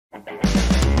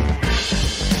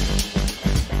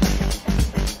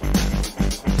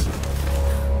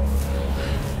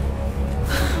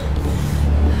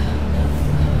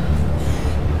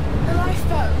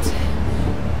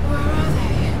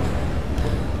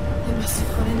must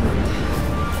have gone inland.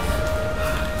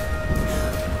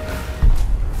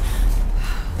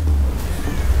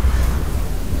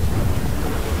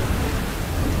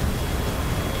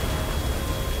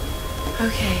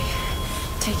 Okay,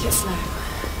 take it slow.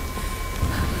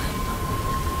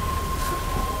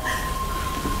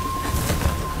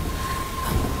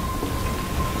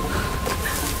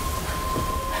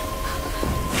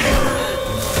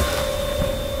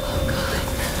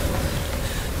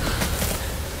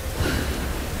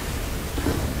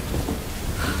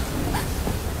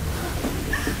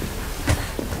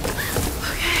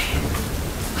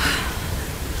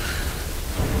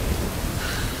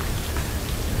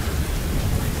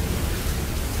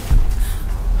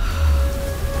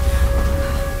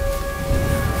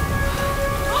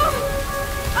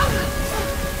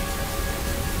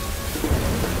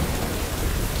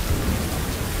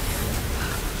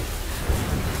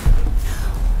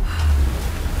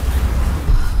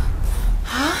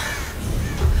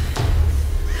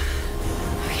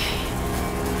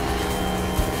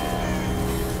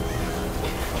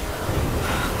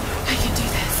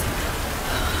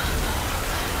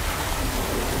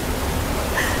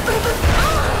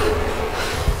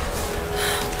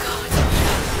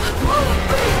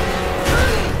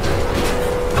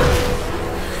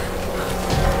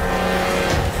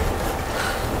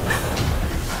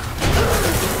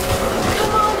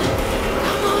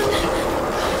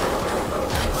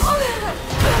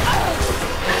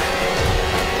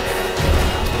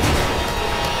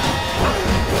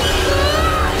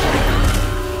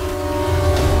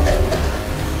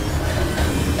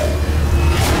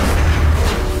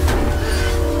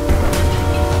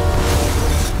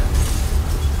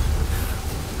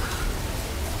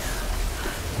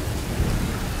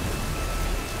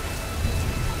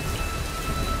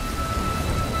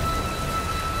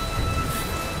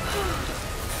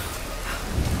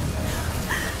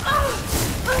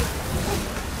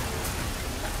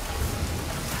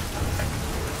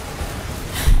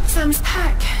 Sam's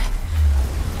pack.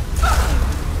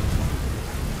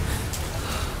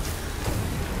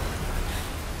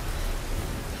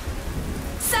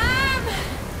 Sam!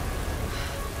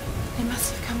 They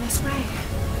must have come this way.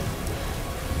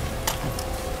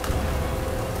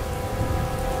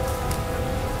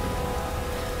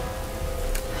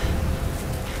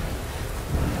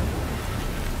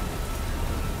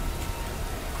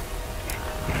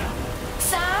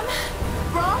 Sam?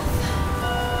 Roth?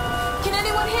 Can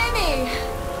anyone hear me?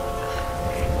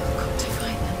 I've got to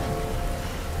find them.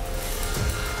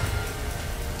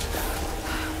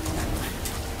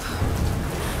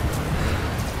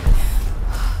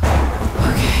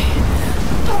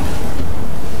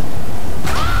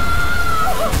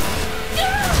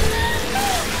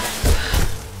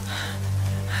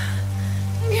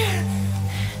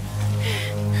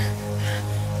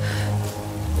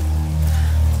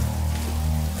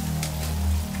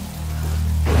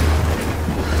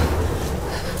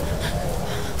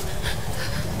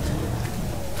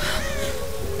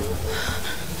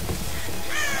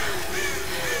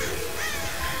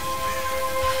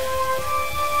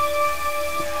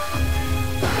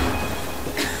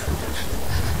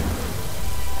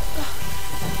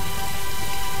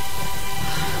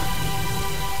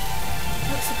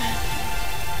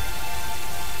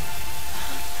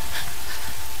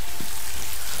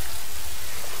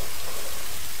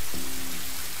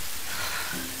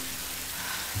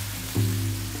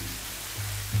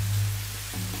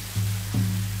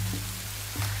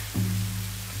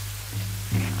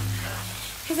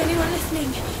 Is anyone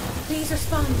listening? Please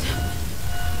respond.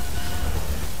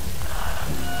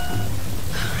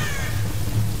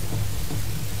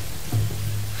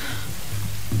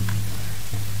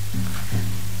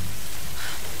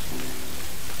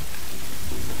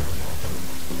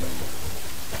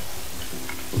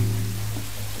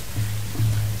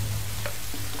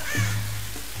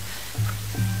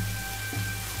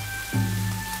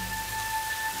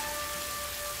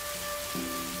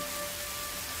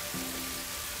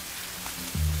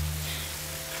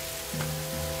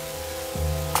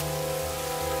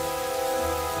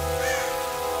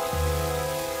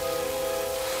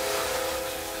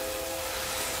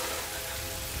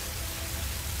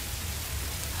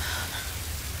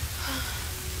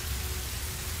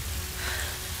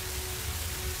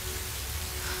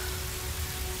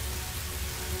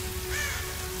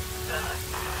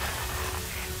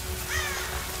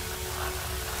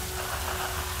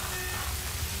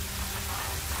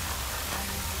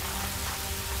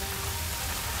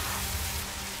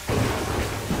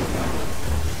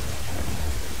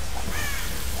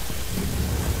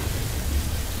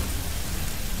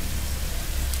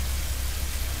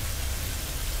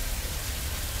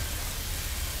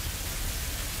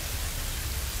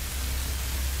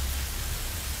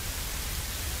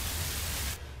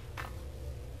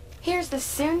 Here's the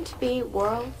soon-to-be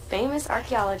world-famous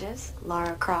archaeologist,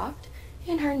 Lara Croft,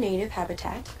 in her native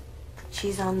habitat.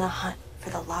 She's on the hunt for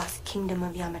the lost kingdom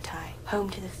of Yamatai, home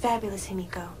to the fabulous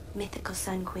Himiko, mythical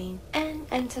Sun Queen, and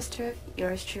ancestor of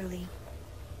yours truly.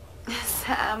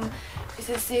 Sam, is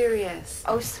this serious?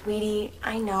 Oh, sweetie,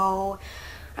 I know.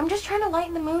 I'm just trying to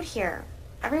lighten the mood here.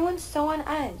 Everyone's so on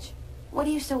edge. What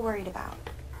are you so worried about?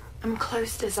 I'm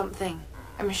close to something.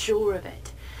 I'm sure of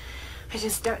it. I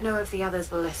just don't know if the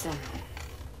others will listen.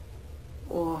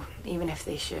 Or even if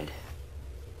they should.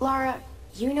 Lara,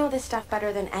 you know this stuff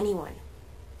better than anyone.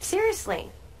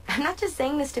 Seriously, I'm not just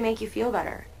saying this to make you feel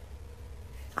better.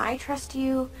 I trust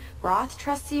you, Roth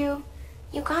trusts you.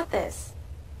 You got this.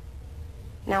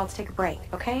 Now let's take a break,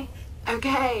 okay?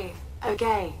 Okay.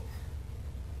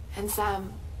 And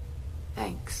Sam,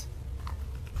 thanks.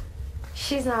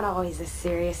 She's not always this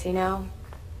serious, you know?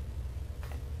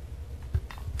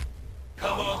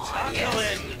 Come on, tackle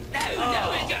in!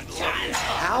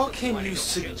 How can you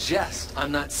suggest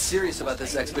I'm not serious about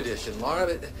this expedition, Lara?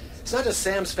 It's not just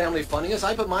Sam's family funding us.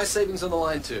 I put my savings on the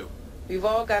line, too. We've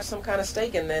all got some kind of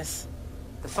stake in this.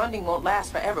 The funding won't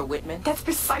last forever, Whitman. That's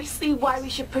precisely why we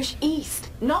should push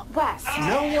east, not west.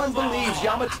 No one believes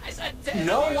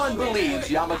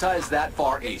Yamatai is that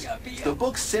far east. The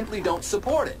books simply don't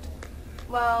support it.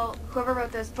 Well, whoever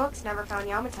wrote those books never found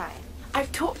Yamatai.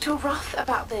 I've talked to Roth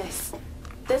about this.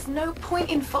 There's no point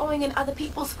in following in other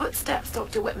people's footsteps,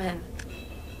 Dr. Whitman.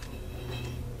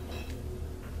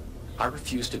 I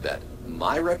refuse to bet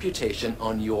my reputation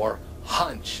on your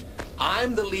hunch.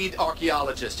 I'm the lead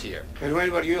archaeologist here. And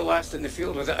when were you last in the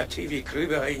field without a TV crew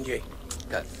behind you?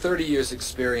 Got 30 years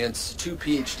experience, 2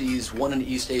 PhDs, 1 in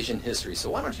East Asian history,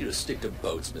 so why don't you just stick to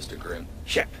boats, Mr. Grimm?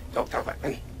 Ship, Dr.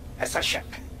 Whitman. It's a ship.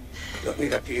 Don't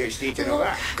need a PhD to know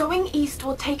that. Going east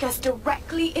will take us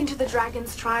directly into the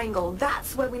Dragon's Triangle.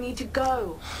 That's where we need to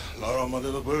go. Lara, my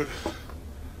little bird.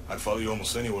 I'd follow you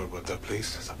almost anywhere, but that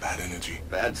place has a bad energy.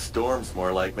 Bad storms,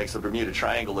 more like. Makes the Bermuda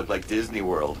Triangle look like Disney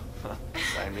World.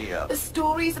 Sign me up. The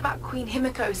stories about Queen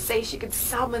Himiko say she could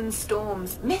summon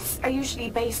storms. Myths are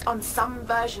usually based on some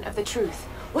version of the truth.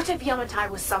 What if Yamatai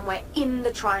was somewhere in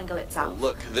the triangle itself?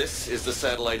 Look, this is the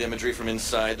satellite imagery from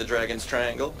inside the Dragon's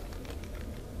Triangle.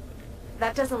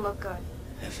 That doesn't look good.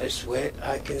 If it's wet,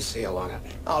 I can sail on it.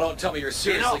 Oh, don't tell me you're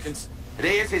seriously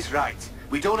Reyes is right.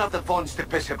 We don't have the funds to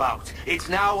piss about. It's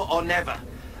now or never.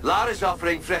 Lara's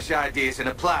offering fresh ideas and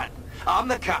a plan. I'm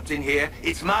the captain here.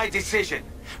 It's my decision.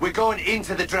 We're going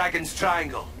into the Dragon's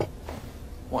Triangle.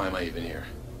 Why am I even here?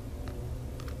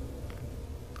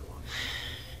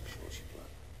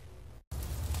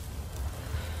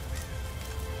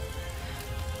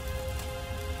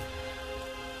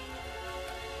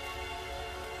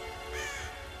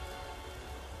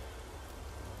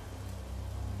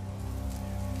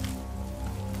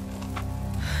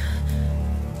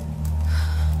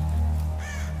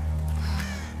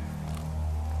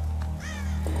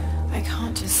 I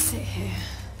can't just sit here.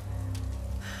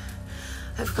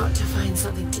 I've got to find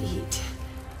something to eat.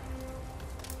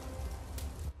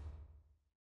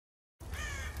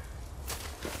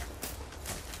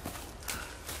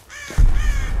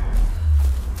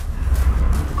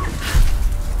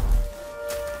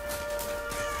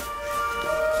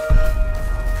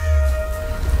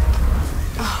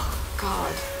 Oh,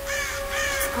 God.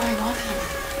 What's going on here?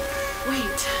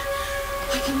 Wait.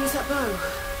 I can use that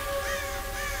bow.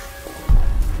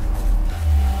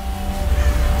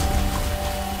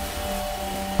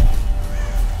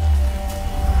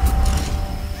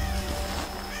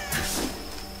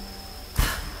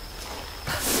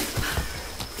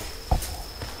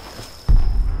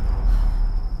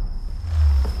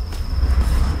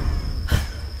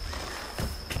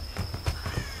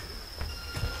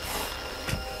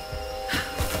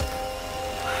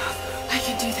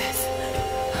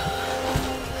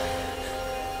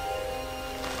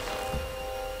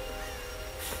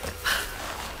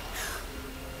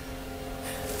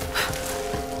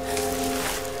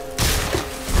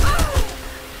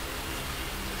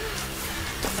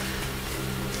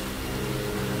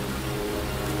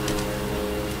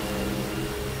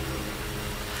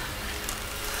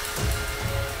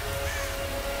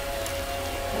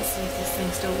 Let's see if this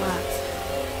thing still works.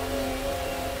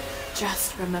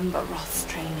 Just remember Roth's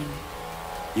training.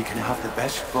 You can have the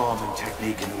best form and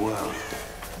technique in the world,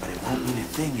 but it won't mean a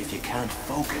thing if you can't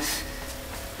focus.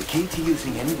 The key to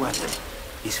using any weapon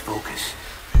is focus.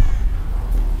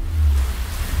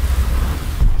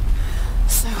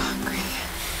 So hungry.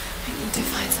 I need to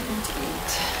find something to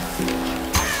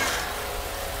eat.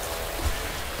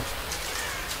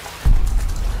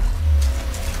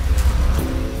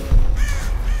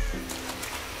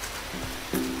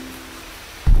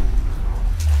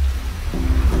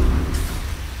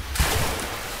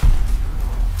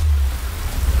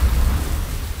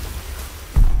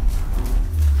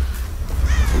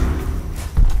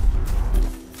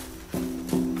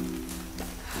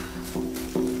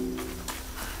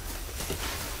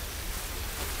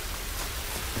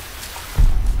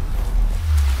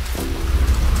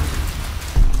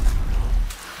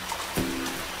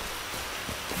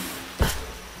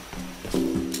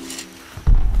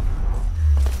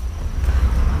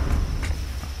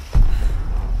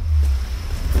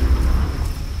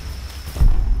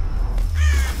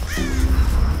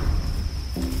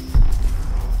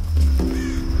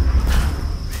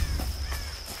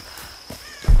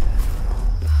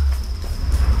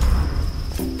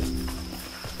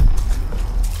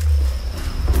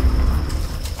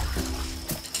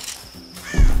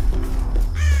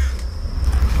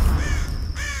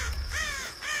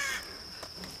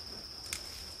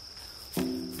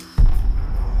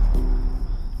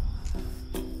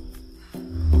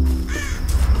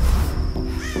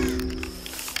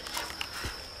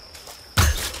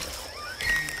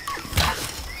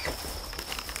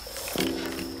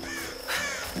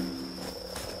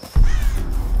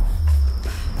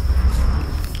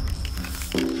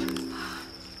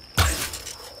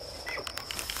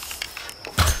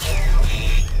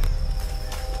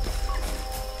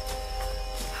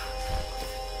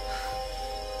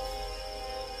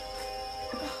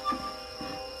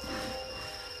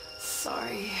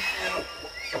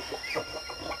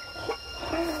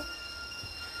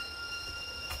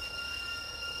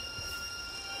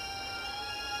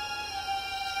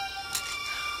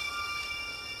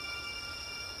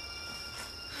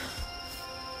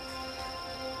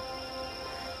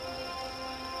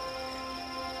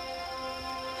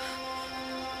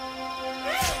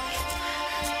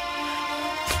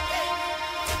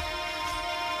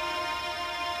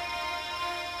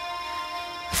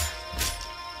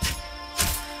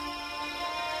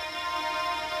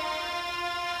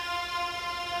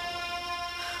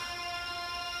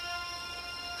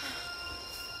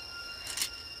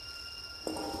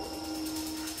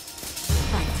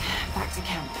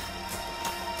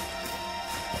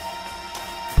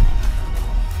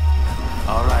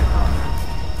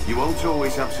 You won't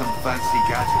always have some fancy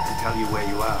gadget to tell you where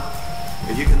you are.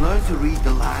 If you can learn to read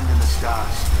the land and the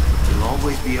stars, you'll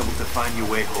always be able to find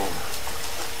your way home.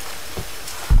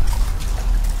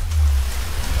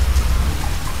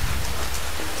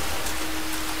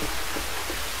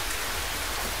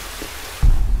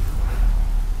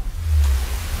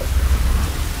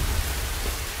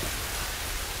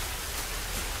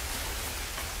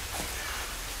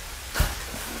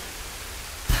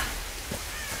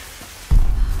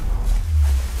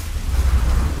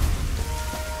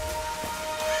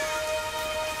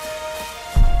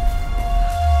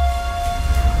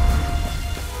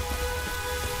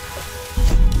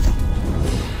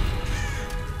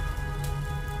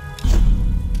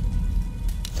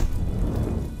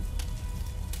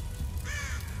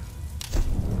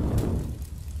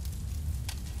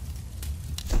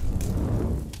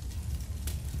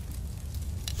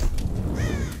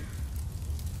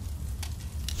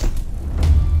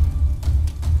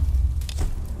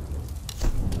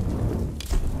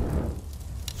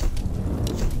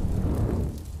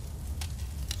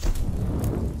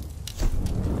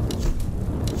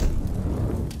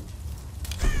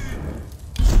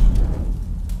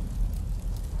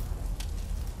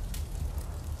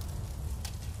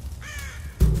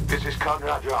 This is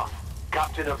Conrad Roth,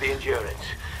 captain of the Endurance.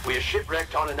 We are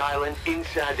shipwrecked on an island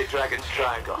inside the Dragon's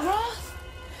Triangle. Roth!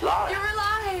 Lara! You're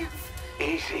alive!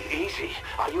 Easy, easy.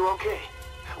 Are you okay?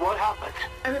 What happened?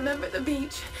 I remember the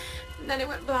beach. And then it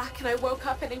went black and I woke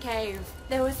up in a cave.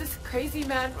 There was this crazy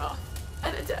man, Roth,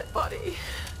 and a dead body.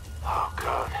 Oh,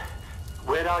 God.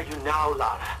 Where are you now,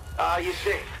 Lara? Are you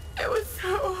safe? It was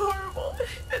so horrible.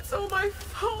 It's all my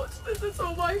fault. This is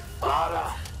all my fault.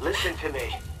 Lara, listen to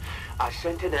me. I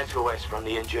sent an SOS from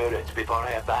the Endurance before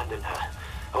I abandoned her.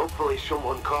 Hopefully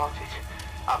someone caught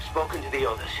it. I've spoken to the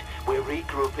others. We're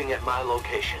regrouping at my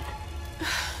location.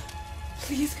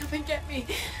 Please come and get me.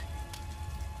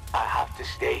 I have to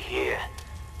stay here.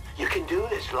 You can do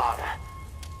this, Lara.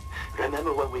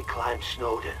 Remember when we climbed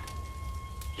Snowden?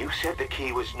 You said the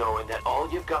key was knowing that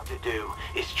all you've got to do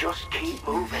is just keep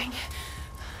moving.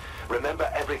 Remember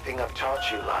everything I've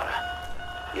taught you,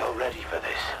 Lara. You're ready for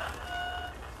this.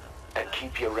 And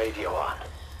keep your radio on.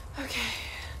 Okay.